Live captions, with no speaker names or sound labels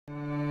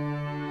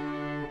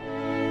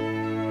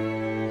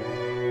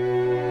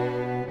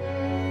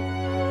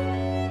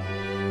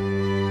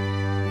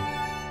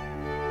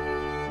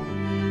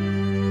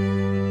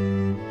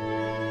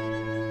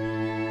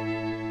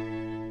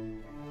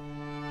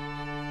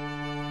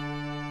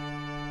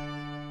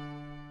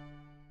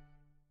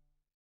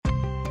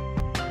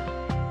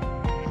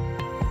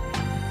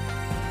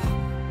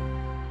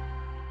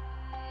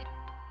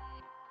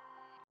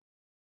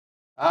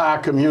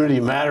community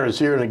matters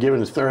here on a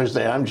given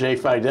Thursday. I'm Jay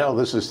Fidell.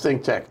 This is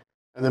ThinkTech.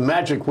 And the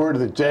magic word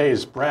of the day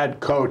is Brad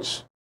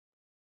Coates.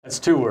 That's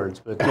 2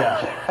 words, but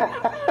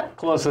yeah,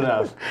 close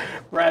enough.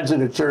 Brad's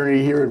an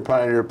attorney here in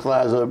Pioneer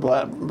Plaza.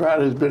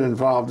 Brad has been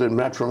involved in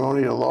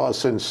matrimonial law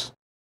since,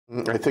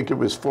 I think it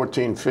was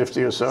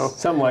 1450 or so.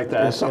 Something like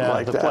that. Yeah, something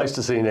like the that.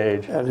 Pleistocene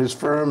age. And his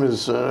firm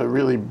is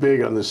really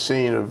big on the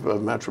scene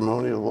of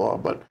matrimonial law.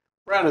 But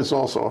Brad is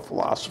also a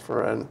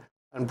philosopher,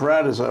 and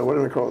Brad is a, what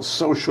do we call it,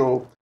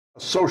 a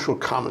social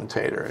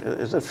commentator.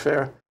 Is that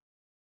fair?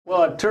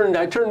 Well, I turned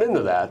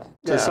into that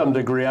to some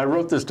degree. I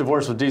wrote this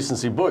Divorce with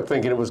Decency book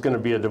thinking it was going to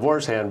be a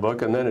divorce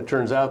handbook, and then it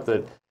turns out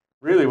that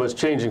really what's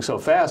changing so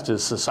fast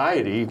is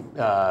society,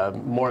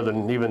 more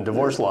than even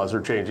divorce laws are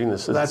changing.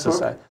 This is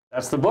society.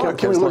 That's the book.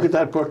 Can we look at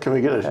that book? Can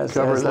we get a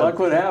cover of that? Luck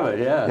would have it,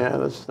 yeah.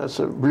 Yeah, that's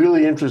a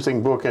really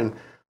interesting book, and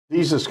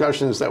these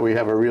discussions that we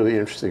have are really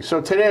interesting.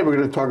 So today we're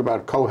going to talk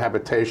about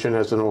cohabitation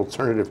as an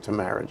alternative to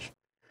marriage.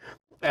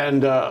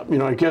 And, you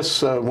know, I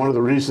guess one of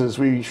the reasons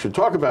we should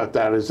talk about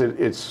that is that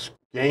it's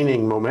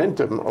gaining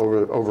momentum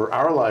over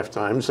our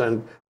lifetimes,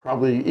 and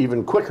probably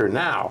even quicker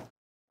now.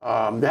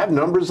 They have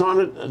numbers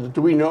on it.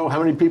 Do we know how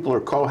many people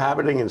are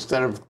cohabiting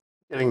instead of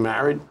getting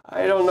married?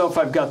 I don't know if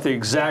I've got the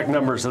exact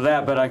numbers of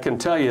that, but I can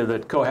tell you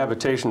that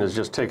cohabitation has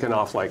just taken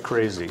off like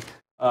crazy.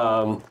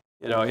 You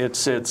know, and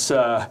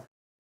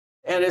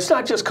it's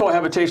not just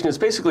cohabitation, it's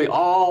basically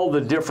all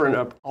the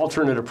different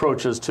alternate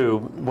approaches to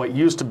what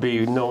used to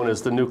be known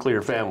as the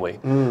nuclear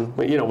family.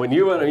 But, you know, when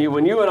you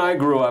and I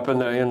grew up in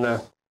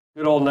the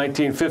good old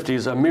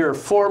 1950s, a mere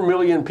 4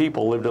 million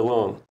people lived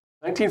alone.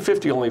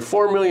 1950, only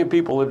 4 million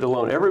people lived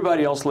alone.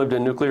 Everybody else lived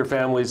in nuclear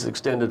families,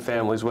 extended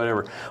families,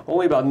 whatever.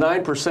 Only about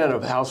 9%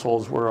 of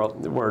households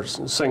were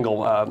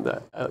single,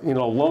 you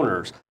know,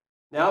 loners.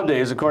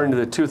 Nowadays, according to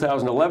the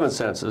 2011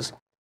 census,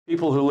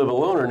 people who live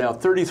alone are now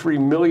 33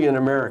 million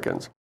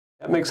Americans.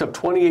 That makes up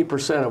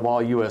 28% of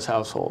all U.S.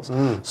 households.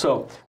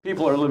 So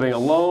people are living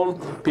alone.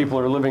 People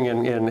are living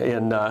in you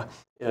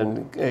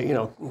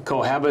know,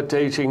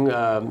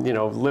 cohabitating, you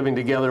know, living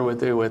together with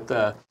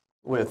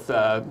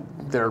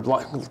their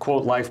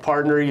quote life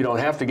partner. You don't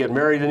have to get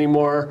married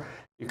anymore.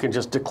 You can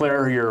just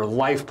declare your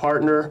life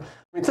partner.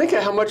 I mean, think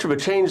of how much of a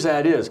change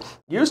that is.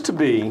 Used to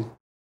be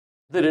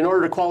that in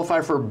order to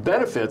qualify for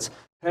benefits,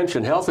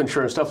 pension, health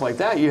insurance, stuff like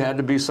that, you had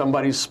to be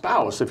somebody's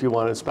spouse if you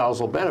wanted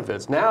spousal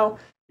benefits. Now,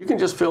 you can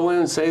just fill in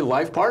and say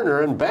life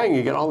partner, and bang,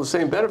 you get all the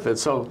same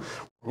benefits. So,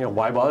 you know,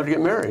 why bother to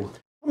get married?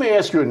 Let me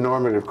ask you a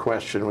normative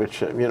question,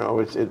 which, you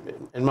know,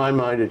 in my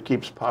mind, it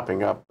keeps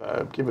popping up,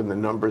 given the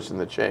numbers and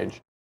the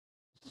change.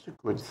 Is this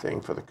a good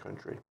thing for the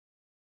country?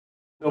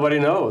 Nobody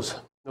knows.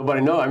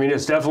 Nobody knows. I mean,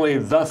 it's definitely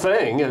the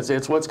thing.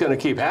 It's what's going to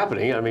keep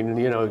happening. I mean,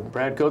 you know,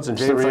 Brad Coates and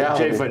Jay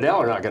Fidell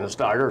are not going to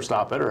start or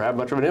stop it or have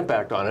much of an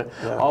impact on it.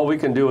 Yeah. All we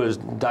can do is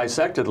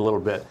dissect it a little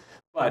bit.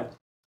 But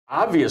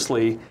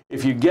obviously,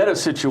 if you get a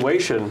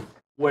situation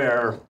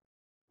where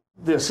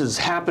this is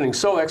happening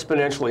so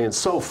exponentially and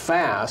so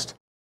fast,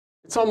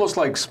 it's almost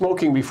like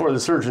smoking before the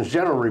Surgeon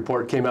General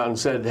report came out and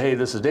said, hey,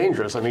 this is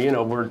dangerous. I mean, you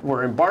know,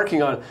 we're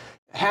embarking on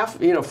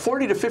you know,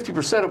 40 to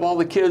 50% of all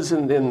the kids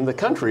in the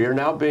country are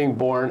now being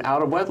born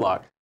out of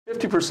wedlock.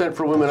 50%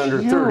 for women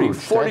under 30,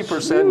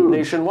 40%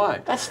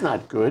 nationwide. That's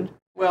not good.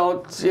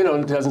 Well, you know,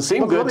 it doesn't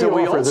seem good to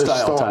we old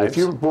style types. If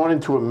you're born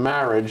into a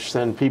marriage,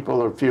 then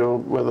people feel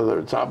whether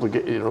it's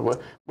obligated, you know,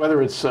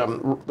 whether it's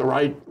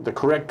the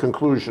correct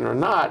conclusion or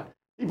not,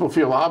 people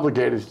feel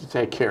obligated to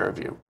take care of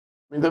you.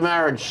 I mean, the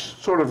marriage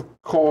sort of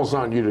calls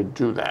on you to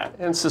do that.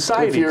 And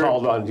society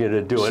called on you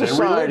to do it, and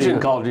religion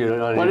called you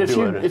on you to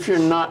do it. But if you're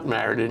not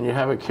married and you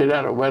have a kid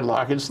out of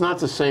wedlock, it's not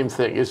the same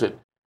thing, is it?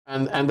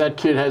 And that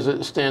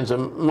kid stands a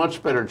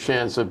much better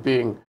chance of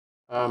being,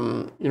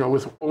 you know,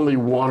 with only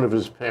one of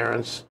his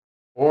parents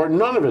or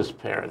none of his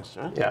parents.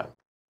 Right? Yeah.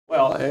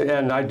 Well,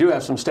 and I do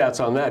have some stats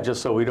on that,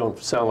 just so we don't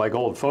sound like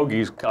old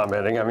fogies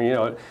commenting. I mean, you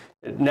know,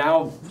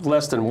 now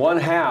less than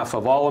 1/2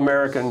 of all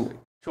American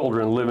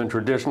children live in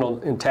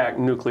traditional, intact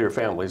nuclear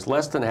families,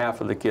 less than half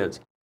of the kids.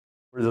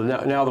 We're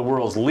now the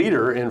world's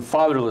leader in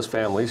fatherless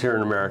families here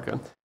in America.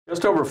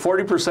 Just over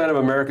 40% of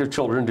America's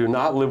children do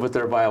not live with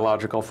their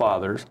biological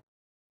fathers.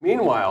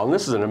 Meanwhile, and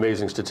this is an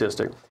amazing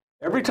statistic,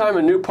 every time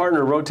a new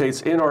partner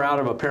rotates in or out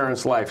of a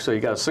parent's life, so you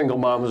got a single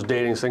mom who's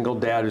dating a single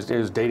dad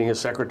who's dating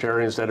his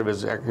secretary instead of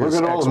his ex-wife.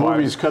 Look at all the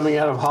movies coming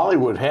out of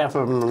Hollywood. Half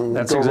of them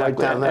That's go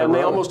exactly right down that and road.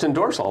 They almost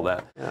endorse all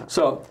that. Yeah.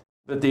 So,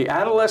 but the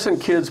adolescent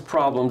kids'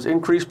 problems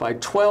increase by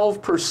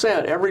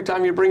 12% every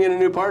time you bring in a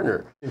new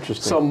partner.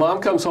 Interesting. So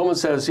mom comes home and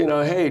says, you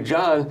know, hey,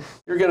 John,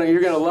 you're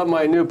gonna love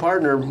my new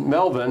partner,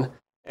 Melvin.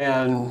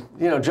 And,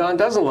 you know, John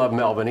doesn't love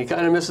Melvin. He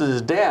kind of misses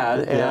his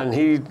dad, and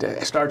he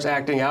starts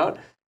acting out.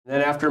 And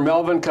then after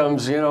Melvin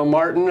comes, you know,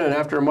 Martin, and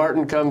after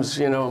Martin comes,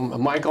 you know,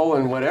 Michael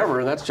and whatever,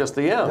 and that's just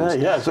the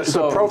end. Yeah, it's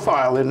a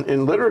profile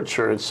in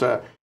literature. It's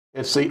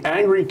the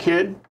angry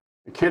kid,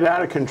 the kid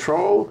out of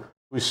control,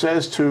 who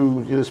says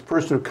to this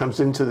person who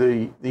comes into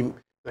the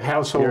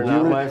household unit,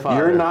 "You're not my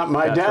father. You're not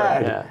my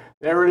dad." Right, yeah.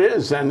 There it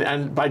is,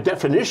 and by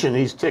definition,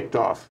 he's ticked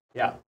off.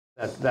 Yeah,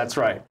 that's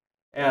right.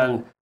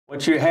 And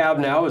What you have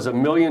now is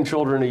 1 million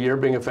children a year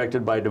being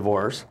affected by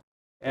divorce.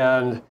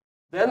 And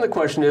then the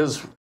question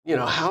is, you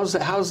know, how's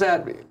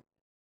that,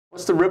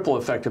 what's the ripple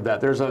effect of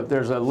that? There's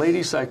a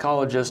lady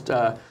psychologist,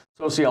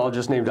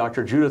 sociologist named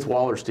Dr. Judith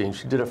Wallerstein.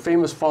 She did a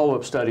famous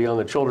follow-up study on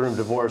the children of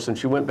divorce, and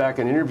she went back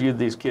and interviewed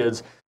these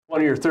kids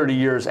 20 or 30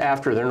 years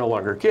after they're no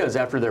longer kids,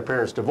 after their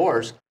parents'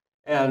 divorce,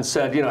 and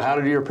said, you know, how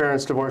did your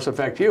parents' divorce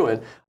affect you?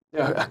 And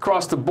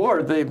across the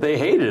board, they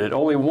hated it.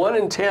 Only 1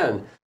 in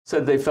 10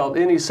 said they felt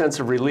any sense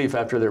of relief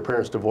after their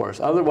parents'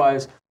 divorce.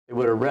 Otherwise, they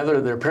would have rather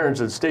their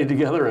parents had stayed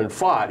together and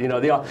fought. You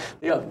know,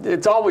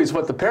 it's always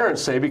what the parents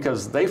say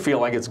because they feel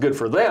like it's good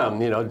for them.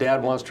 You know,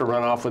 dad wants to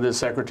run off with his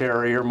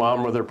secretary or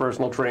mom with their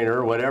personal trainer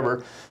or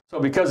whatever.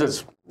 So because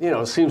it's, you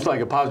know, seems like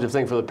a positive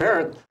thing for the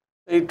parent,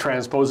 they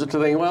transpose it to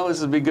think, well,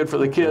 this would be good for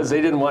the kids.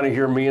 They didn't want to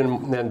hear me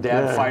and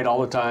dad fight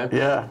all the time.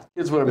 Yeah.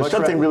 Kids would have There's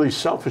something really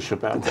selfish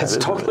about that. That's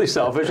totally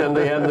selfish, and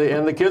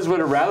the kids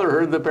would have rather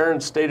heard the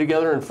parents stay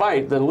together and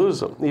fight than lose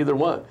them, either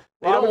one.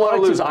 They don't want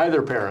to lose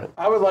either parent.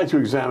 I would like to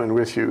examine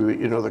with you,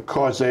 you know, the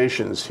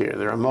causations here.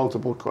 There are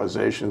multiple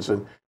causations,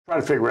 and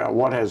try to figure out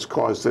what has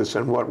caused this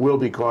and what will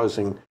be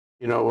causing,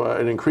 you know,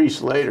 an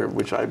increase later,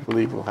 which I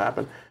believe will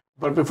happen.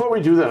 But before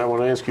we do that, I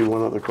want to ask you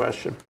one other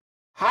question.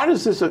 How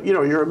does this, you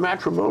know, you're a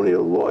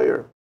matrimonial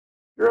lawyer.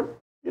 You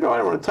know, I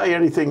don't want to tell you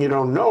anything you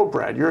don't know,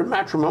 Brad. You're a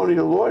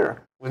matrimonial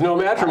lawyer. With no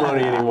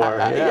matrimony anymore.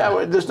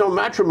 Yeah, there's no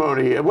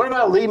matrimony. What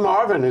about Lee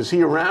Marvin? Is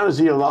he around? Is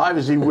he alive?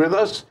 Is he with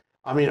us?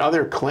 I mean, are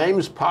there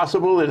claims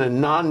possible in a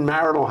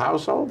non-marital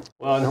household?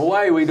 Well, in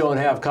Hawaii, we don't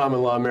have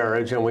common law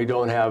marriage, and we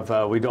don't have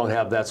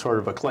that sort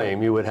of a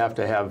claim. You would have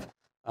to have,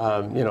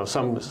 you know,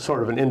 some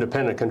sort of an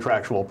independent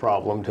contractual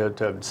problem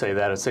to say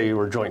that. Say you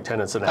were joint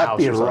tenants in a house.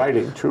 That'd be in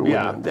writing too.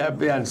 Yeah,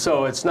 and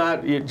so it's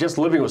not just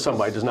living with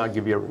somebody does not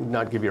give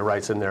you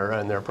rights in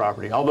their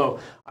property. Although,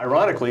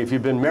 ironically, if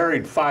you've been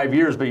married 5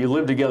 years but you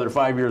lived together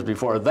 5 years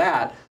before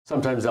that,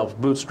 sometimes they'll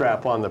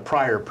bootstrap on the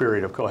prior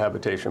period of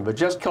cohabitation. But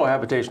just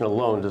cohabitation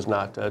alone does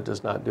not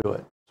do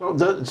it.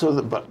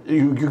 But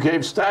you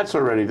gave stats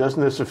already.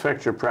 Doesn't this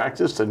affect your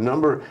practice? The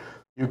number.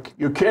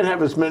 You can't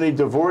have as many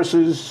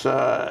divorces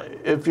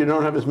if you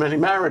don't have as many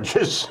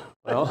marriages.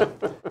 Well,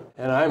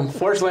 and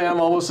fortunately I'm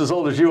almost as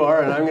old as you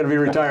are, and I'm going to be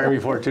retiring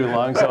before too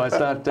long. So it's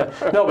not.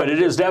 No, but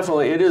it is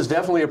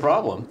definitely a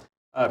problem.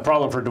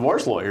 Problem for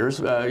divorce lawyers,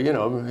 you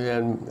know,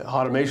 and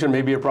automation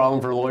may be a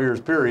problem for lawyers.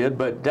 Period.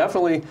 But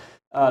definitely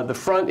the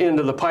front end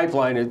of the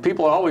pipeline.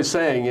 People are always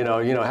saying, you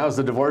know, how's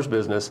the divorce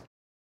business?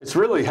 It's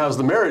really how's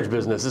the marriage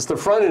business. It's the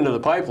front end of the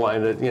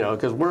pipeline that, you know,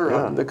 because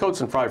we're the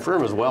Coates and Fry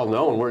firm is well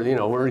known. We're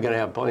going to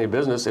have plenty of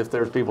business if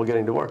there's people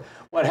getting divorced.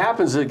 What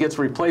happens is it gets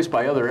replaced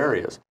by other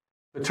areas.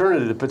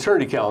 The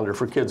paternity calendar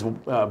for kids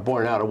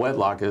born out of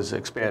wedlock is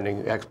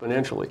expanding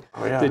exponentially.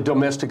 Oh, yeah. The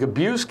domestic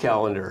abuse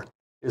calendar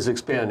is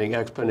expanding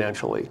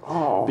exponentially.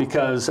 Oh.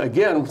 Because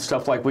again,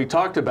 stuff like we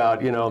talked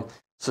about, you know,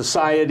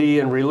 society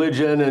and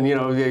religion and you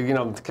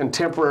know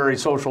contemporary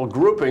social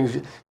groupings,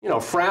 you know,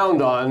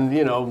 frowned on,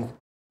 you know,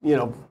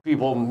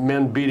 people,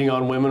 men beating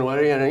on women,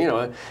 and you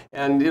know,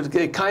 and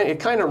it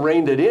kind of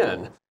reined it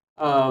in.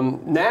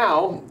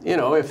 Now, you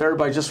know, if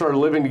everybody's just sort of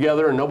living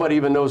together and nobody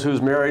even knows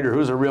who's married or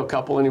who's a real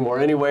couple anymore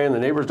anyway, and the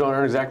neighbors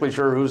aren't exactly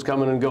sure who's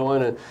coming and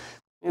going, and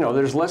you know,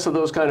 there's less of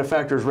those kind of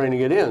factors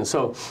reining it in.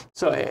 So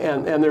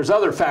and there's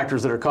other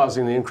factors that are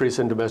causing the increase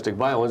in domestic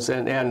violence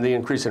and the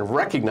increase in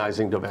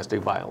recognizing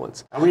domestic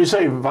violence. And when you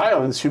say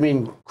violence, you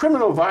mean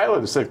criminal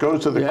violence that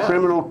goes to the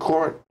criminal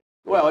court.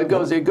 Well, it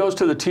goes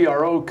to the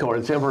TRO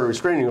court, the temporary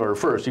restraining order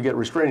first. You get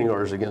restraining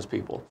orders against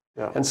people.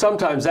 Yeah. And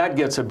sometimes that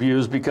gets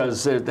abused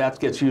because that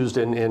gets used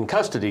in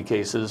custody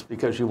cases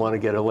because you want to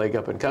get a leg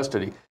up in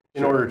custody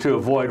in order to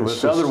avoid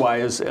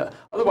otherwise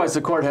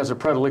the court has a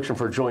predilection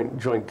for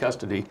joint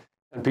custody,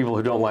 and people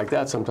who don't like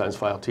that sometimes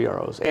file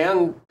TROs.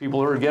 And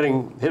people who are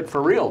getting hit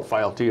for real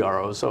file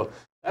TROs. So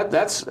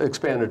that's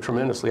expanded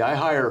tremendously. I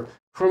hire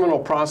former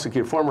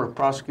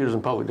prosecutors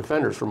and public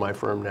defenders for my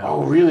firm now.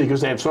 Oh, really?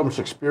 Because they have so much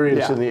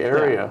experience in the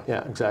area.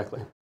 Yeah,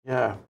 exactly.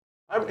 Yeah.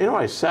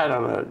 I sat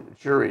on a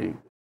jury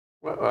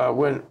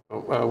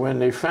when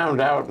they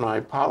found out my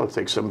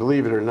politics, and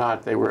believe it or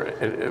not, they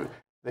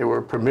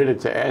were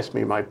permitted to ask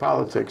me my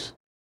politics.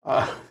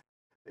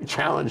 They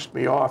challenged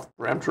me off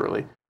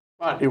peremptorily,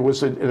 but it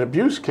was an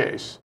abuse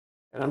case.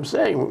 And I'm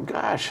saying, well,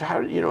 gosh, how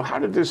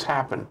did this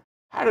happen?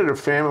 How did a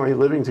family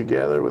living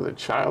together with a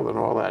child and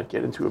all that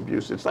get into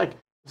abuse? It's like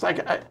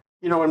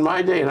you know, in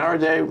my day, in our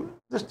day,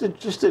 this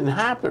just didn't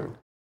happen.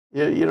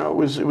 You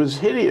know, it was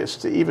hideous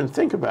to even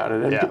think about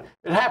it. And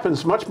it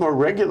happens much more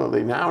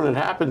regularly now, and it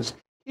happens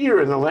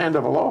here in the land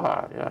of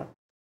aloha. Yeah,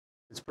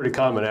 it's pretty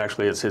common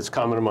actually. It's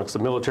common amongst the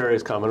military.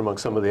 It's common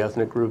amongst some of the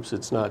ethnic groups.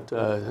 It's not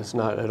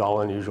at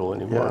all unusual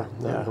anymore.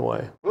 Not in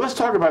Hawaii. Well, let's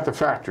talk about the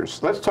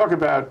factors. Let's talk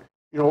about,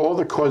 you know, all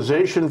the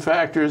causation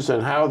factors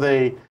and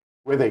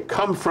where they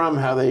come from,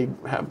 how they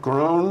have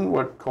grown,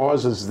 what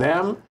causes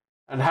them,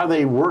 and how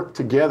they work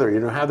together,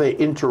 you know, how they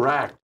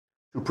interact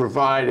to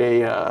provide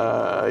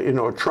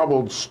a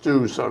troubled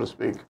stew, so to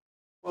speak.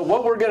 Well,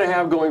 what we're going to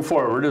have going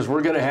forward is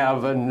we're going to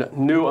have a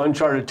new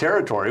uncharted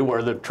territory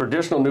where the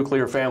traditional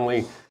nuclear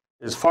family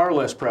is far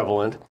less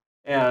prevalent,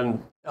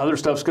 and other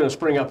stuff's going to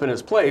spring up in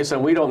its place,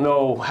 and we don't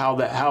know how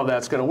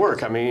that's going to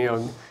work. I mean, you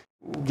know,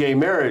 gay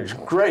marriage,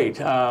 great.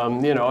 You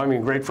know, I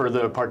mean, great for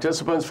the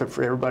participants,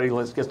 for everybody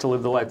gets to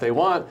live the life they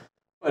want.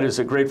 But is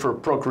it great for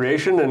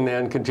procreation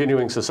and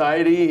continuing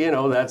society? You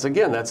know, that's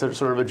a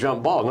sort of a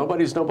jump ball.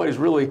 Nobody's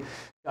really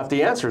got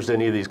the answers to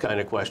any of these kind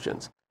of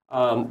questions.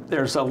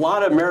 There's a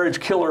lot of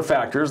marriage killer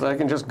factors. I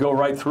can just go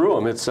right through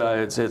them.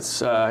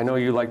 I know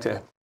you like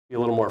to be a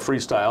little more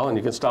freestyle, and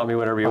you can stop me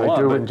whenever you want.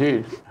 I do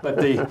indeed. But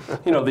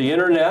the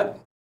internet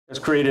has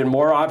created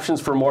more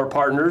options for more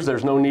partners.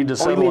 There's no need to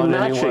settle on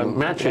anyone.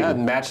 Matching. Yeah,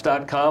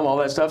 Match.com, all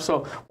that stuff.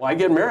 So why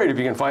get married if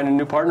you can find a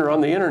new partner on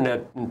the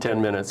internet in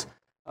 10 minutes?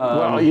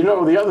 Well, you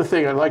know, the other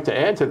thing I'd like to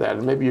add to that,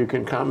 and maybe you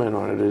can comment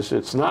on it, is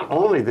it's not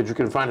only that you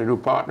can find a new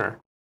partner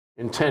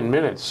in 10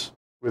 minutes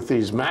with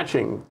these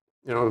matching,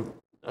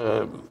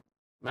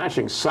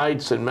 matching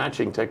sites and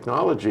matching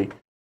technology,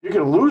 you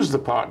can lose the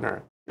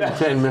partner in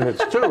 10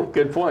 minutes too.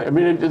 Good point. I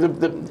mean,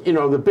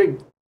 the big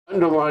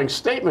underlying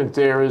statement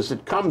there is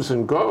it comes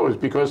and goes,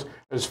 because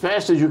as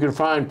fast as you can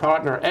find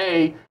partner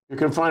A, you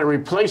can find a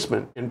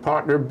replacement in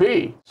partner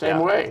B,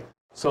 same way.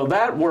 So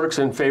that works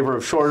in favor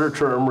of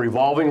shorter-term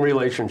revolving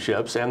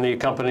relationships and the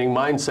accompanying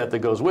mindset that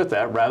goes with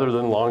that, rather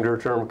than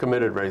longer-term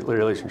committed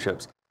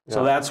relationships. Yeah.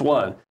 So that's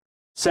one.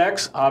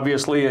 Sex,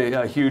 obviously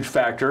a huge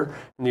factor.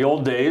 In the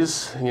old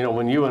days, you know,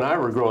 when you and I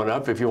were growing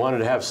up, if you wanted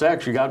to have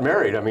sex, you got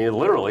married. I mean,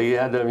 literally, you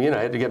had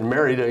to get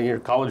married to your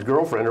college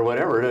girlfriend or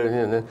whatever,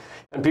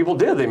 and people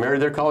did. They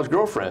married their college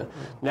girlfriend.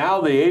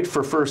 Now the age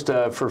for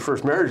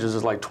first marriages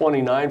is like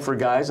 29 for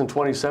guys and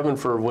 27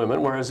 for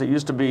women, whereas it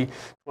used to be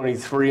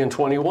 23 and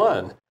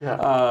 21.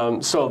 Yeah.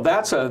 So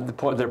that's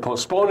they're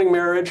postponing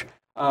marriage.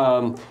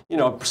 You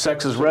know,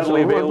 sex is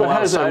readily available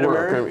outside of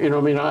marriage. You know,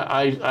 I mean,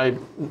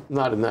 I'm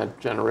not in that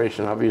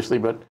generation, obviously,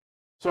 but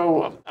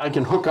so I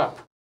can hook up.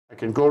 I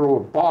can go to a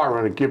bar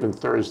on a given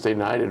Thursday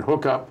night and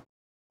hook up,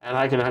 and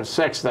I can have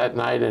sex that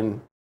night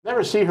and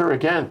never see her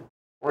again,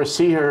 or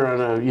see her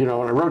on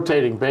a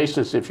rotating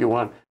basis if you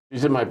want.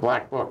 She's in my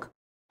black book.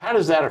 How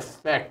does that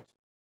affect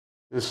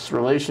this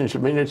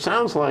relationship? I mean, it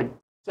sounds like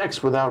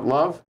sex without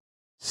love,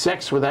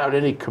 sex without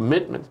any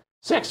commitment,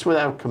 sex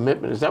without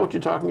commitment. Is that what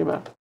you're talking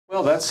about?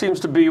 Well, that seems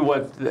to be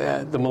what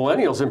the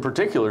millennials in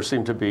particular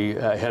seem to be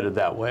headed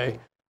that way.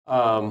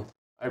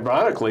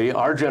 Ironically,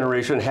 our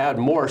generation had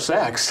more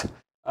sex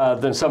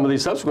than some of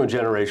these subsequent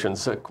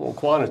generations,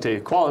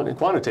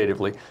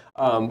 quantitatively.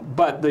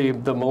 But the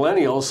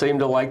millennials seem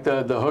to like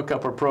the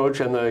hookup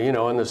approach and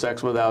the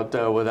sex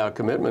without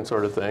commitment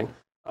sort of thing.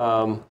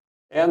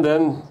 And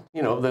then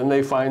then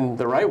they find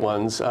the right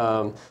ones.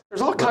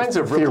 There's all kinds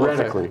of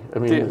theoretically. I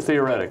mean,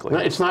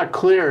 theoretically, it's not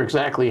clear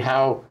exactly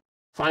how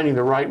finding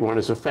the right one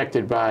is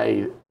affected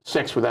by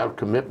sex without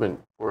commitment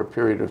for a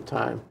period of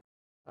time.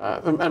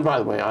 And by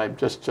the way, I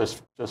just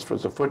as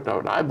a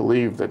footnote, I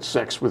believe that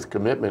sex with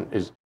commitment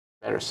is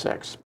better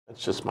sex.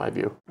 That's just my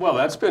view. Well,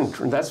 that's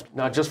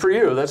not just for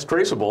you. That's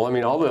traceable. I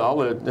mean, all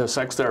the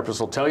sex therapists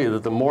will tell you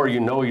that the more you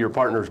know your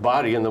partner's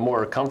body and the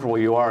more comfortable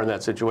you are in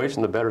that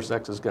situation, the better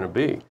sex is going to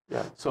be.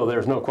 Yeah. So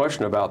there's no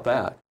question about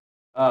that.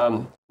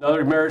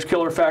 Another marriage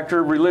killer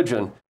factor: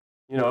 religion.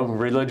 You know,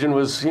 religion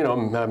was,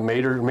 a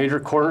major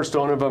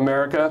cornerstone of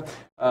America.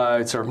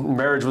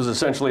 Marriage was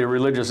essentially a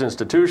religious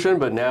institution,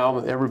 but now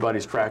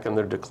everybody's tracking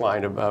the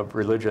decline of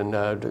religion.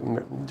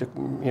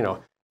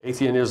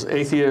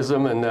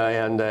 Atheism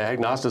and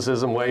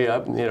agnosticism way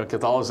up.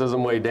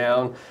 Catholicism way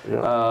down.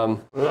 Yeah.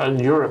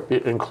 And Europe,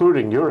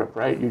 including Europe,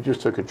 right? You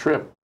just took a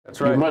trip. That's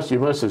right. You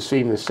must have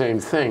seen the same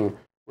thing,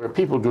 where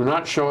people do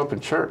not show up in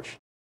church.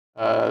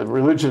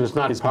 Religion is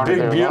not part of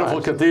their lives. Big,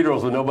 beautiful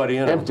cathedrals with nobody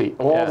in them. Empty,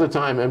 all the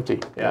time empty.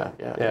 Yeah.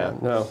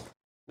 No.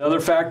 Another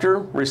factor,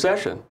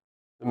 recession.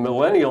 The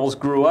millennials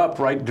grew up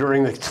right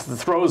during the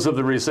throes of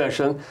the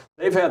recession.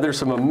 There's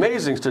some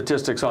amazing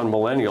statistics on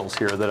millennials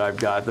here that I've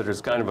got that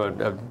is kind of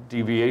a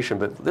deviation,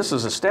 but this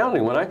is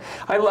astounding.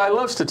 I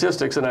love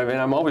statistics, and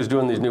I'm always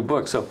doing these new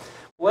books. So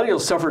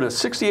millennials suffered a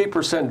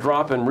 68%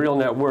 drop in real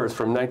net worth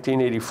from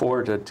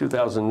 1984 to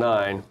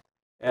 2009,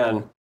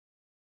 and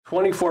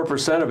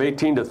 24% of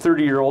 18 to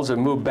 30-year-olds have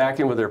moved back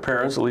in with their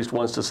parents at least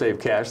once to save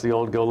cash, the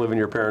old go live in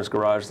your parents'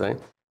 garage thing.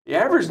 The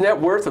average net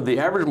worth of the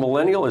average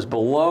millennial is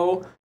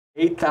below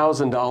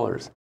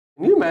 $8,000.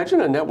 Can you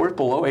imagine a net worth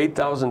below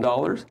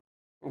 $8,000?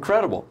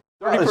 Incredible.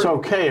 Well, it's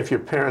okay if your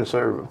parents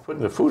are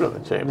putting the food on the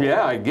table.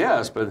 Yeah, I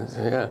guess, but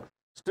yeah.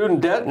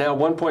 Student debt now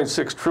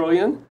 $1.6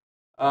 trillion.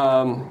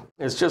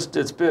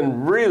 It's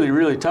been really,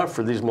 really tough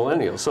for these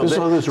millennials. So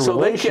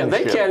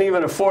they can't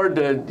even afford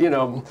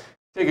to,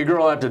 take a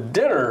girl out to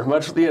dinner,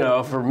 much, for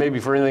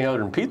anything other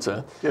than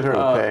pizza. Get her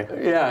to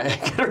pay. Yeah,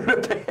 get her to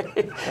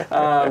pay.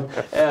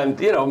 And,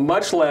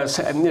 much less,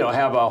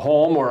 have a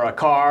home or a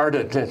car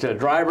to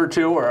drive her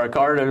to, or a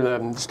car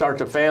to start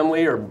a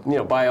family, or,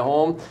 buy a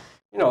home.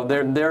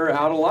 They're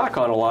out of luck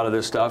on a lot of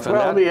this stuff. And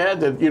let me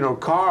add that,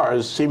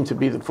 cars seem to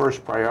be the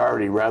first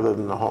priority rather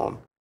than the home.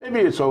 Maybe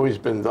it's always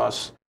been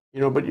thus,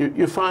 but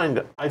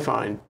I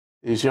find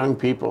these young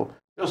people,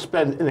 they'll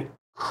spend an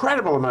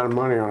incredible amount of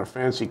money on a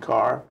fancy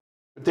car,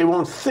 but they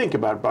won't think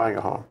about buying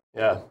a home.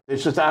 Yeah.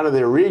 It's just out of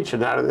their reach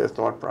and out of their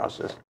thought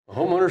process.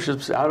 Home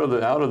ownership's out of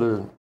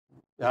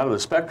the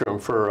spectrum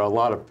for a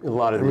lot of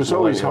It was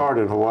always hard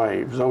in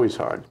Hawaii. It was always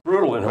hard.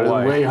 Brutal in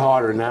Hawaii. Way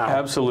harder now.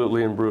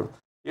 Absolutely, and brutal.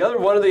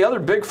 One of the other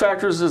big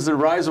factors is the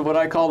rise of what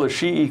I call the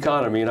she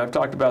economy, and I've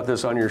talked about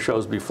this on your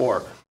shows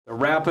before. The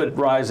rapid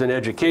rise in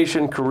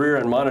education, career,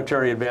 and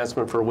monetary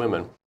advancement for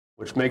women,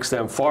 which makes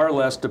them far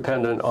less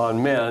dependent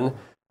on men.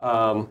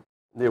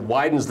 It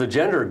widens the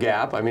gender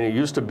gap. I mean, it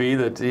used to be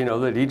that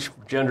that each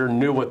gender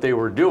knew what they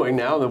were doing.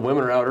 Now the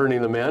women are out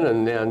earning the men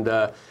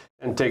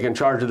and taking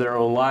charge of their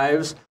own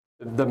lives.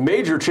 The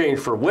major change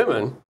for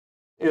women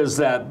is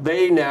that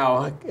they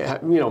now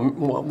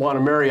want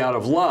to marry out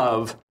of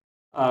love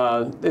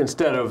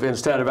instead of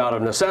out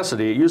of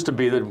necessity. It used to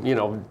be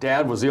that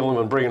dad was the only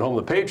one bringing home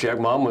the paycheck,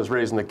 mom was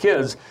raising the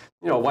kids.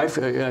 Wife,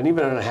 and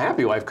even a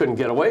happy wife, couldn't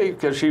get away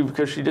because she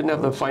didn't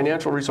have the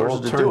financial resources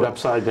to do it. Turned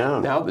upside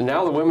down. Now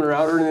the women are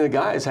out earning the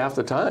guys half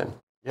the time.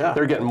 Yeah,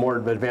 they're getting more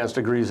advanced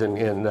degrees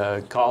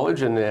in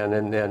college and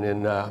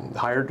in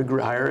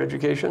higher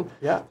education.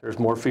 Yeah, there's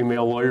more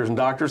female lawyers and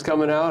doctors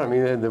coming out. I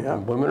mean, the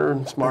women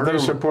are smarter. And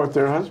they support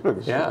their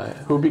husbands. Yeah,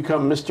 who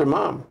become Mr.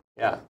 Mom.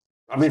 Yeah.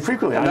 I mean,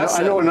 frequently.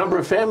 I know a number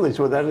of families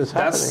where that is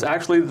happening. That's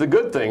actually the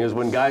good thing, is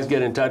when guys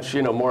get in touch,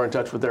 more in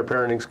touch with their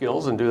parenting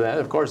skills and do that.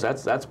 Of course,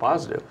 that's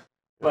positive.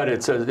 But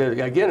it's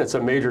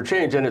a major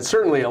change, and it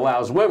certainly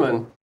allows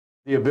women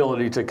the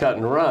ability to cut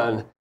and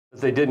run that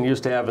they didn't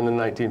used to have in the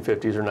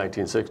 1950s or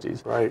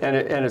 1960s. Right. And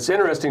it's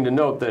interesting to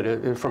note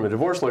that from a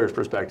divorce lawyer's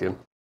perspective,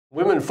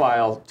 women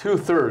file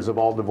 2/3 of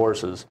all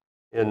divorces,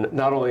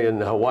 not only in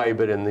Hawaii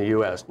but in the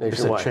U.S.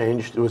 nationwide. Has it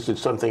changed? Was it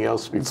something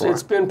else before?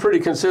 It's been pretty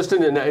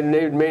consistent, and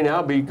it may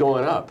now be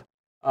going up.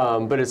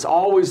 But it's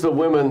always the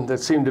women that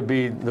seem to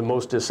be the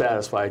most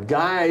dissatisfied.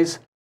 Guys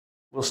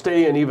will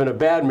stay in even a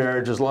bad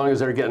marriage as long as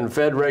they're getting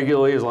fed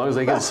regularly, as long as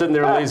they can sit in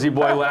their lazy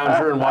boy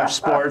lounger and watch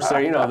sports.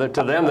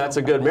 To them, that's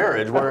a good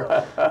marriage.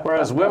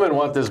 Whereas women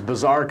want this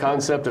bizarre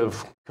concept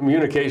of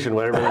communication,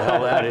 whatever the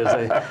hell that is.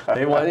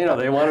 They want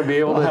to be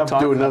able to have talk.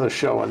 to do another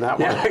show on that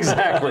one. Yeah,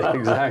 exactly.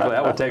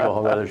 That would take a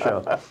whole other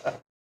show.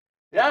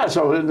 Yeah,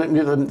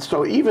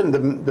 so even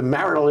the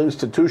marital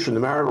institution, the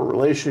marital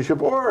relationship,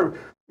 or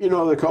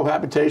the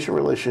cohabitation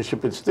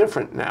relationship, it's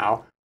different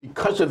now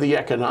because of the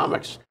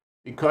economics.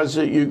 Because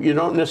you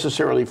don't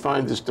necessarily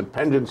find this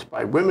dependence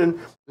by women.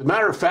 As a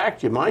matter of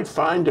fact, you might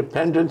find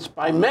dependence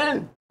by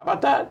men. How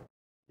about that?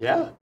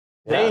 Yeah.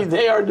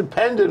 They are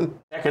dependent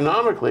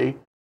economically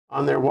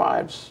on their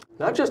wives.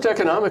 Not just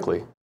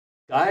economically.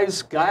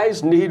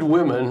 Guys need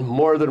women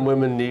more than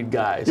women need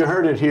guys. You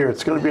heard it here.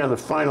 It's going to be on the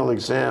final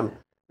exam.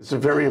 It's a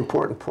very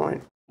important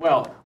point.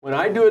 Well, when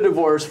I do a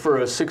divorce for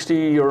a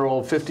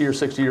 60-year-old, 50 or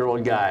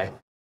 60-year-old guy,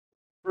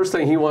 first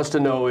thing he wants to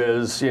know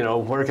is,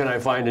 where can I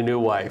find a new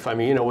wife? I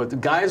mean,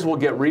 guys will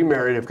get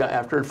remarried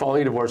after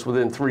filing a divorce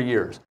within 3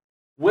 years.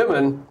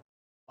 Women,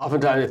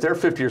 oftentimes, if they're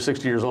 50 or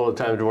 60 years old at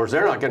the time of divorce,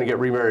 they're not going to get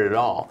remarried at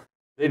all.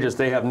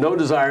 They have no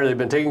desire. They've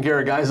been taking care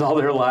of guys all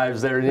their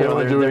lives. They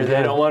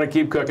don't want to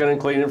keep cooking and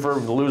cleaning for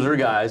loser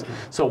guys.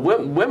 So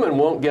women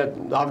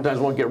oftentimes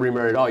won't get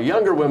remarried at all.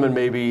 Younger women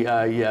maybe,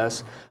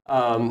 yes.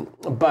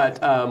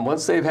 But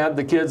once they've had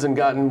the kids and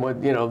gotten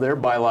their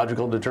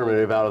biological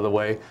determinative out of the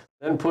way,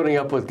 then putting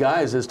up with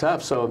guys is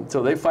tough. So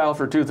they file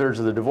for 2/3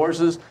 of the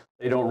divorces.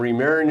 They don't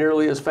remarry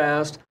nearly as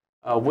fast.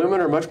 Women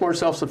are much more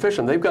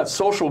self-sufficient. They've got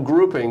social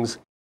groupings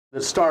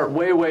that start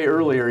way, way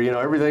earlier.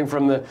 Everything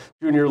from the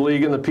junior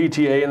league and the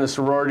PTA and the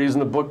sororities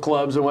and the book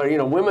clubs and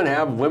women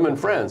have women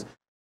friends.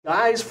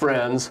 Guys'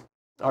 friends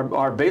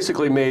are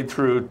basically made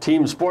through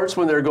team sports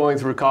when they're going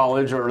through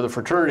college, or the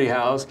fraternity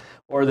house,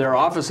 or their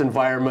office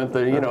environment,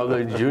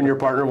 the junior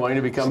partner wanting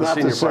to become a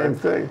senior partner. It's not the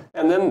same thing.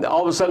 And then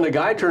all of a sudden the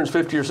guy turns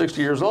 50 or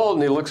 60 years old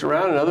and he looks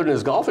around, and other than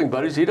his golfing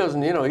buddies, he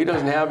doesn't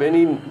have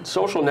any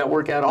social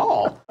network at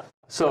all.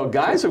 So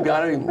guys have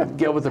got to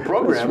get with the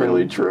program. That's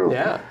really true.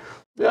 Yeah.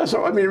 Yeah,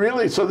 so I mean,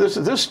 really, so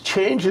this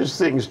changes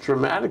things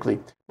dramatically.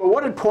 But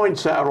what it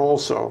points out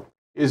also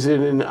is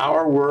that in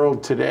our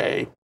world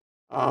today,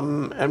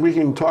 and we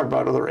can talk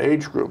about other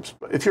age groups,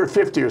 but if you're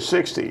 50 or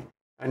 60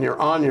 and you're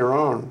on your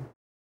own,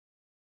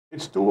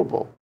 it's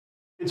doable.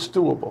 It's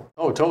doable.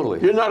 Oh, totally.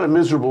 You're not a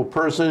miserable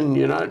person.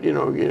 You're not, you're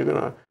going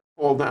to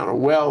fall down a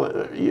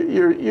well.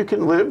 You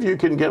can live. You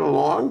can get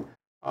along.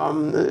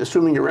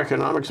 Assuming your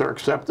economics are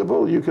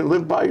acceptable, you can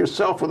live by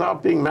yourself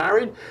without being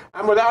married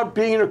and without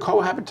being in a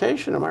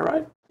cohabitation. Am I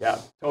right? Yeah,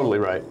 totally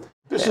right.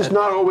 This is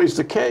not always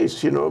the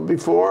case.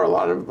 Before a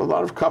lot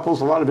of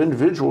couples, a lot of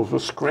individuals were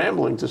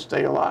scrambling to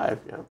stay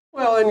alive. Yeah.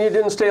 Well, and you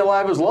didn't stay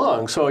alive as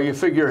long, so you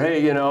figure,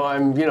 hey,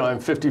 I'm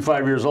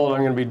 55 years old. I'm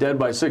going to be dead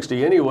by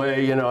 60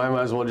 anyway. I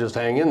might as well just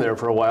hang in there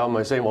for a while in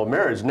my same old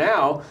marriage.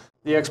 Now,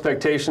 the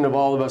expectation of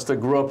all of us that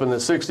grew up in the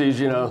 60s,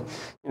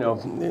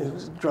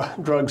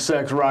 drugs,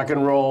 sex, rock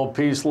and roll,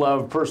 peace,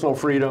 love, personal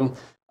freedom.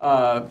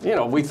 you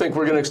know, we think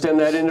we're going to extend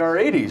that into our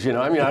 80s. You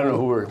know, I mean, I don't know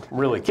who we're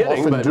really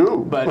kidding,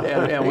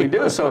 and we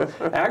do. So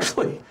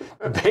actually,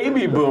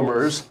 baby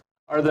boomers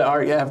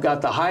have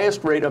got the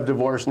highest rate of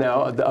divorce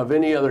now of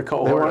any other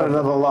cohort. They want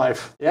another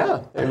life.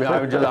 Yeah, I mean,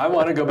 I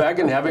want to go back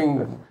and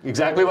having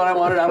exactly what I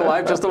wanted out of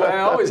life, just the way I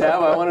always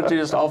have. I want it to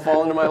just all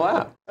fall into my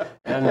lap.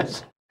 And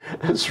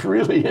it's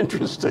really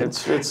interesting.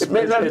 It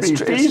may not be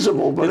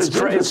feasible, but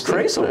it's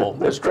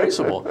traceable. It's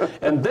traceable.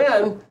 And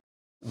then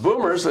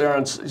boomers, they're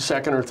on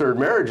second or third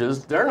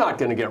marriages. They're not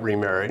going to get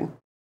remarried.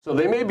 So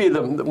they may be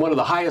one of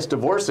the highest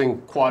divorcing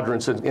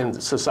quadrants in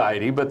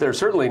society, but they're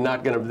certainly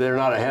not going to. They're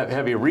not a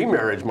heavy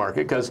remarriage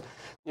market because,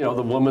 you know,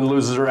 the woman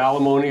loses her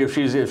alimony if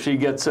she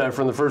gets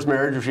from the first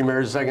marriage. If she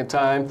marries a second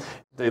time,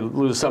 they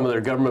lose some of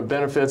their government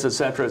benefits, et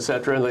cetera,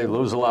 and they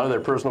lose a lot of their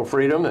personal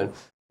freedom. And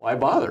why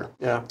bother?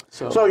 Yeah.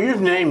 So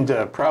you've named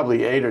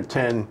probably 8 or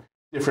 10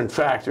 different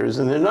factors,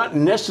 and they're not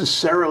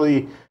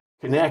necessarily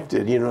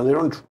connected. You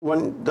know,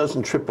 one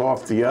doesn't trip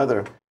off the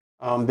other.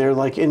 They're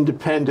like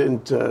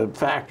independent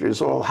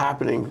factors all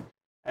happening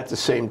at the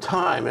same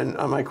time. And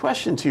my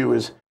question to you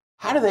is,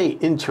 how do they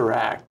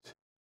interact?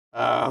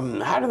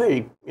 How do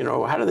they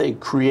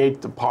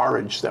create the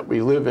porridge that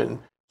we live in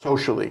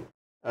socially,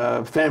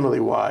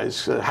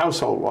 family-wise,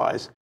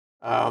 household-wise?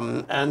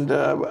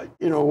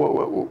 You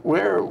know,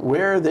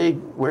 where are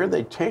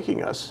they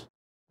taking us?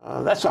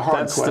 That's a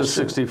hard question.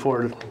 That's the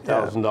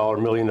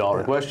 $64,000 million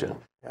question.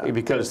 Yeah.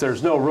 Because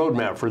there's no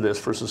roadmap for this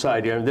for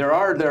society. I mean, there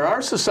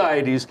are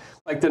societies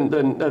like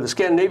the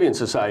Scandinavian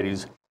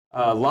societies.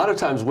 A lot of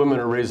times,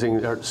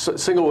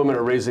 single women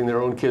are raising their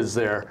own kids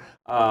there,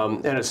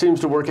 and it seems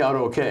to work out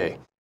okay.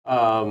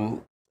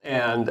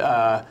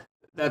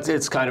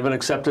 It's kind of an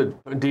accepted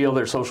deal.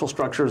 Their social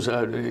structures,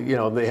 you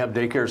know, they have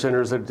daycare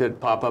centers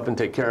that pop up and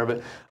take care of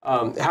it.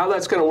 How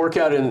that's going to work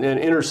out in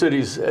inner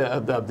cities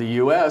of the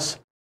U.S.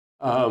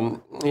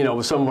 You know,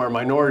 with some of our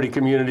minority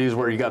communities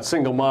where you got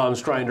single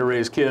moms trying to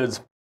raise kids,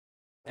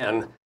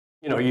 and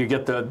you know, you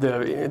get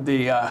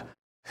the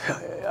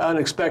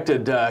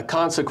unexpected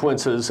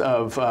consequences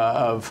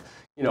of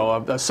you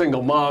know, a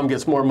single mom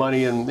gets more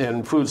money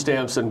in food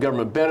stamps and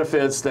government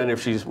benefits than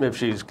if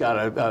she's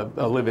got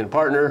a live-in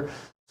partner.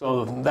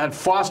 So that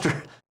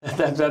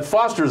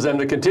fosters them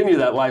to continue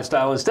that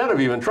lifestyle instead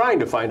of even trying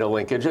to find a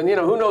linkage. And you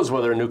know, who knows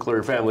whether a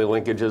nuclear family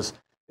linkage is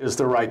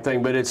the right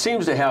thing, but it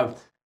seems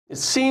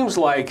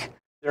like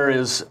there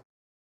is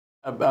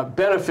a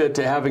benefit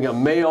to having a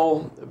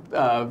male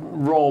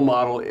role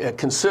model, a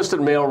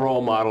consistent male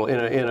role model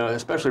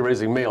especially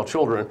raising male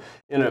children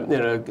in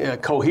a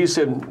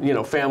cohesive, you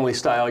know, family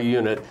style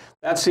unit.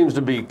 That seems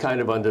to be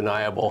kind of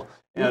undeniable.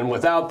 And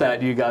without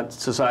that, you got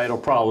societal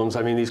problems.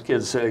 I mean, these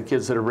kids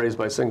that are raised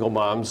by single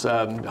moms,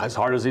 as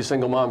hard as these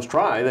single moms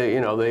try,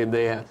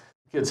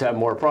 kids have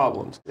more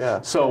problems.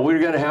 Yeah. So we're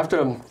going to have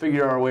to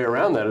figure our way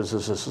around that as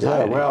a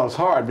society. Yeah, well, it's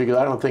hard because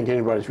I don't think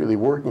anybody's really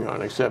working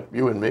on it except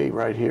you and me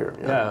right here.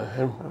 Yeah,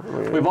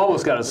 and we've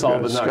almost got to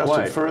solve it, not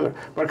quite. It further.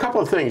 But a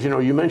couple of things, you know,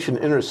 you mentioned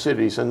inner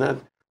cities, and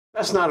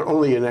that's not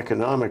only an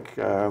economic,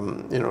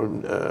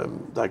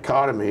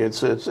 dichotomy.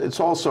 It's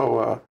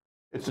also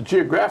it's a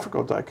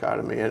geographical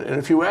dichotomy. And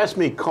if you ask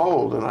me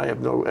cold, and I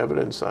have no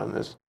evidence on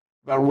this,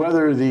 about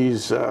whether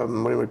these what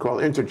we would call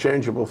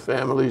interchangeable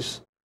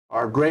families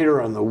are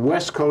greater on the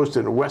West Coast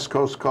in a West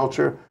Coast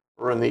culture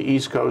or on the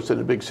East Coast in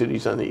the big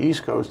cities on the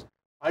East Coast,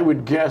 I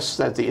would guess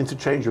that the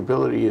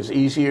interchangeability is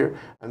easier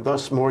and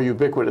thus more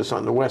ubiquitous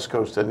on the West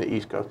Coast than the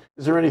East Coast.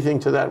 Is there anything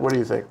to that? What do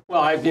you think?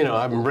 Well,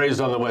 I'm raised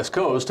on the West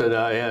Coast,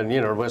 and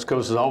you know, West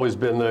Coast has always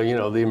been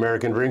the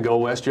American dream, go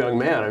West, young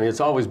man. I mean,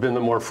 it's always been the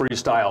more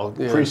freestyle,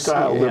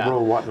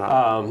 liberal,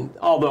 whatnot.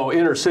 Although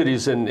inner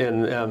cities on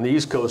the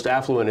East Coast,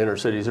 affluent inner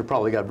cities, have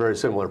probably got very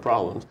similar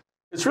problems.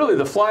 It's really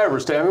the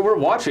flyover state. I mean, we're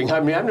watching.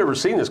 I mean, I've never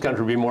seen this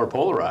country be more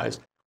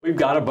polarized. We've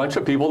got a bunch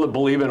of people that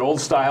believe in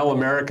old-style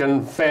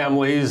American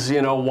families,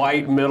 you know,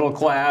 white,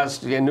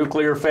 middle-class,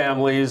 nuclear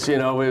families, you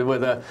know,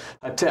 with a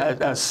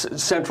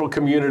central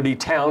community,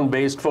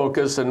 town-based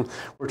focus, and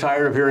we're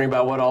tired of hearing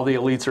about what all the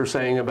elites are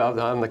saying about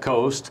on the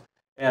coast.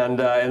 And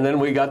then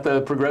we got the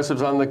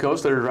progressives on the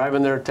coast that are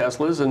driving their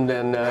Teslas, and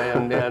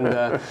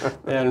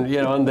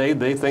you know, and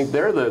they think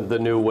they're the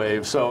new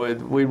wave. So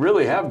we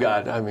really have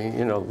got. I mean,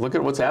 you know, look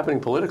at what's happening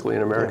politically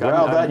in America.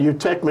 Well, you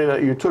took me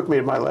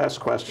to my last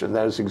question.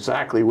 That is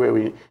exactly where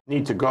we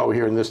need to go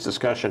here in this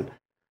discussion.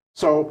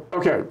 So,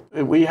 okay,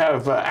 we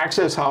have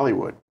Access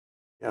Hollywood.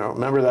 You know,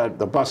 remember that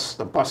the bus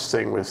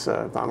thing with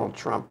Donald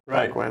Trump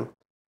back when,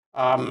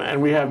 and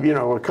we have, you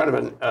know, kind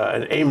of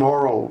an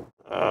amoral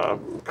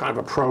kind of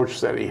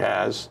approach that he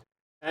has,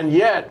 and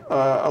yet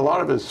a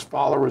lot of his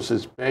followers,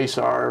 his base,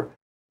 they're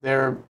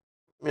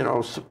you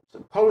know,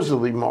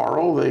 supposedly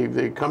moral.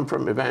 They come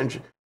from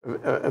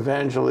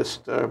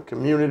evangelist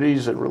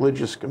communities and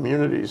religious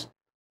communities.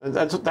 And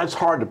that's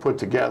hard to put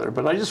together.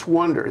 But I just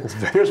wonder.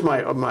 Here's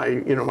my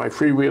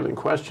freewheeling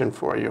question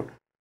for you.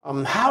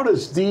 How do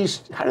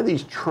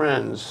these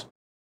trends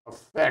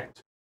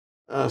affect,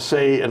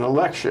 say, an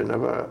election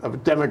of a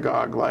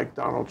demagogue like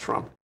Donald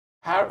Trump?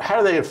 How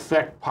do they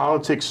affect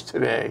politics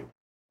today?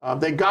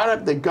 They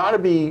gotta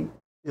be.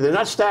 They're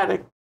not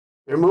static.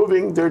 They're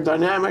moving. They're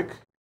dynamic,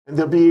 and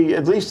they'll be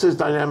at least as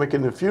dynamic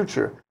in the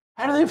future.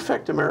 How do they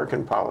affect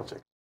American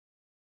politics?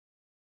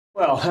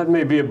 Well, that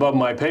may be above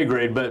my pay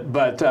grade,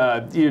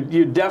 but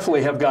you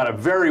definitely have got a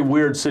very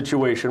weird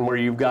situation where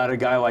you've got a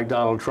guy like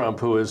Donald Trump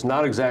who is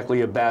not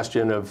exactly a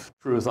bastion of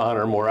truth,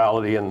 honor,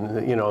 morality, and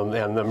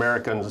and the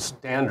American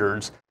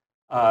standards.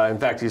 In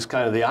fact, he's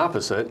kind of the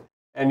opposite.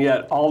 And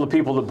yet, all the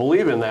people that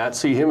believe in that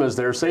see him as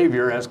their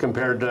savior, as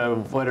compared to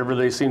whatever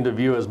they seem to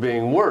view as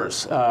being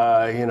worse.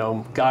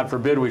 God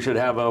forbid we should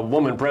have a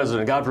woman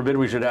president. God forbid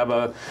we should have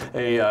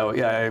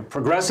a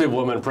progressive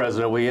woman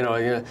president.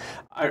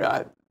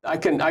 I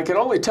can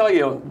only tell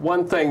you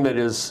one thing that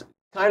is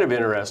kind of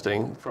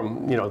interesting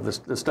from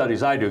the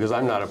studies I do, because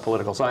I'm not a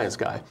political science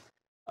guy.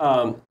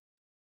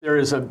 There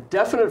is a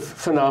definite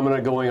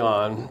phenomena going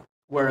on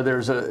where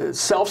there's a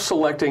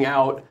self-selecting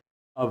out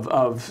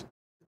of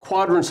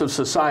quadrants of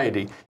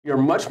society. You're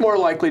much more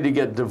likely to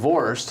get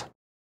divorced,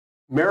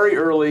 marry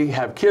early,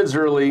 have kids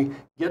early,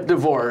 get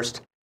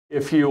divorced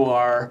if you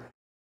are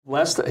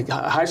less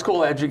high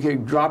school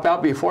educated, drop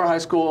out before high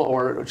school,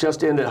 or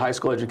just ended high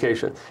school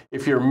education.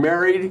 If you're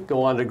married,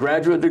 go on to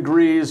graduate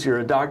degrees, you're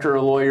a doctor,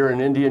 a lawyer,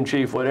 an Indian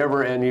chief,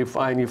 whatever, and you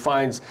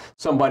find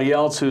somebody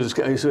else who's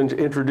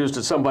introduced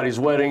at somebody's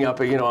wedding up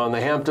on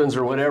the Hamptons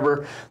or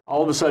whatever,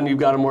 all of a sudden you've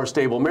got a more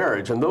stable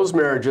marriage. And those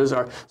marriages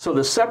are, so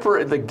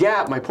the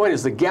gap, my point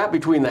is the gap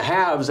between the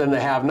haves and the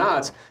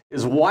have-nots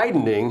is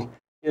widening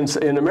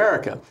in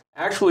America.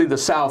 Actually, the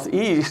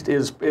Southeast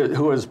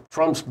who is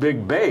Trump's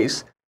big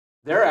base.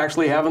 They're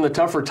actually having the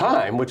tougher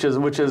time, which is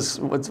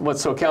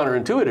what's so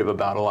counterintuitive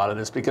about a lot of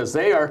this, because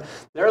they're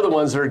the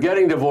ones that are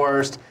getting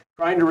divorced,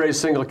 trying to raise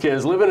single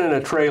kids, living in a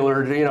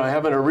trailer,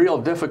 having a real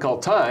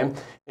difficult time,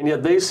 and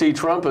yet they see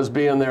Trump as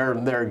being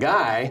their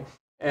guy,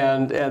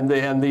 and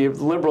the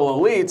liberal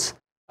elites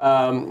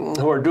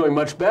who are doing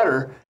much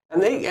better,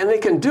 and they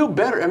can do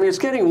better. I mean, it's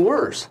getting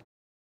worse.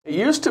 It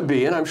used to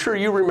be, and I'm sure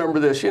you remember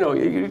this.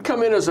 You'd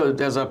come in as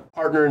a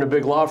partner in a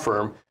big law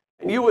firm,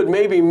 and you would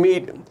maybe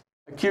meet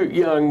a cute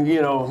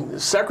young,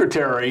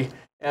 secretary,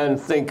 and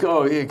think,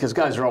 because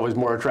guys are always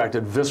more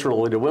attracted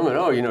viscerally to women.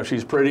 Oh,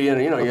 she's pretty, and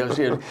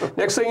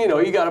next thing you know,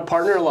 you got a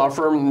partner in a law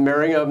firm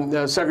marrying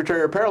a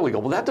secretary or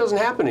paralegal. Well, that doesn't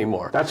happen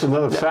anymore. That's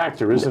another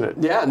factor, isn't it?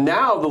 Yeah.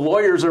 Now the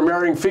lawyers are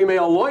marrying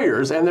female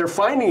lawyers, and they're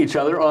finding each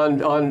other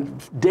on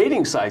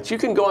dating sites. You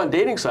can go on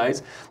dating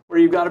sites where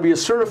you've got to be a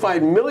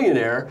certified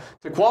millionaire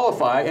to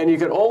qualify, and you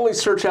can only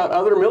search out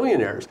other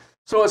millionaires.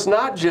 So it's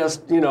not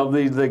just,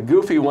 the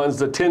goofy ones,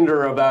 the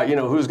Tinder about,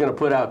 who's going to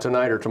put out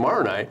tonight or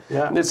tomorrow night.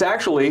 Yeah. And it's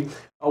actually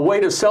a way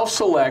to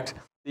self-select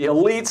the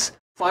elites,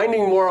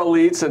 finding more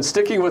elites and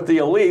sticking with the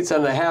elites,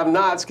 and the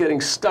have-nots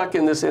getting stuck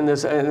in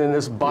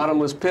this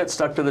bottomless pit,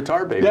 stuck to the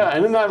tar baby. Yeah,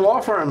 and in that law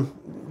firm,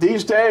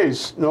 these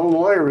days, no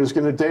lawyer is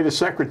going to date a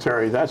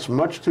secretary. That's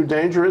much too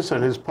dangerous,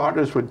 and his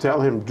partners would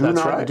tell him, do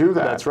not do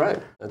that. That's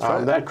right. That's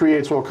right. That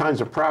creates all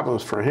kinds of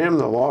problems for him,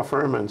 the law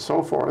firm, and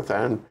so forth.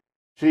 And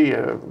gee,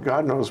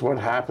 God knows what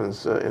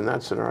happens in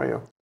that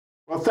scenario.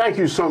 Well, thank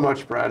you so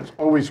much, Brad. It's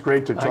always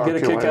great to talk to you. I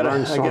get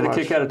a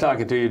kick out of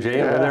talking to you, Jay.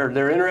 Yeah.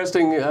 They're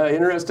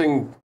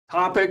interesting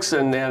topics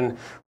and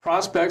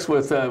prospects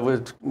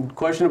with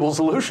questionable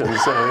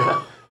solutions.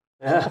 So,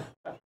 yeah.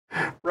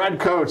 Brad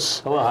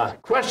Coates. Aloha.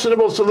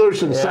 Questionable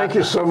solutions. Yeah. Thank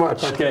you so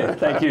much. Okay.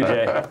 Thank you,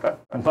 Jay.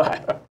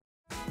 Bye.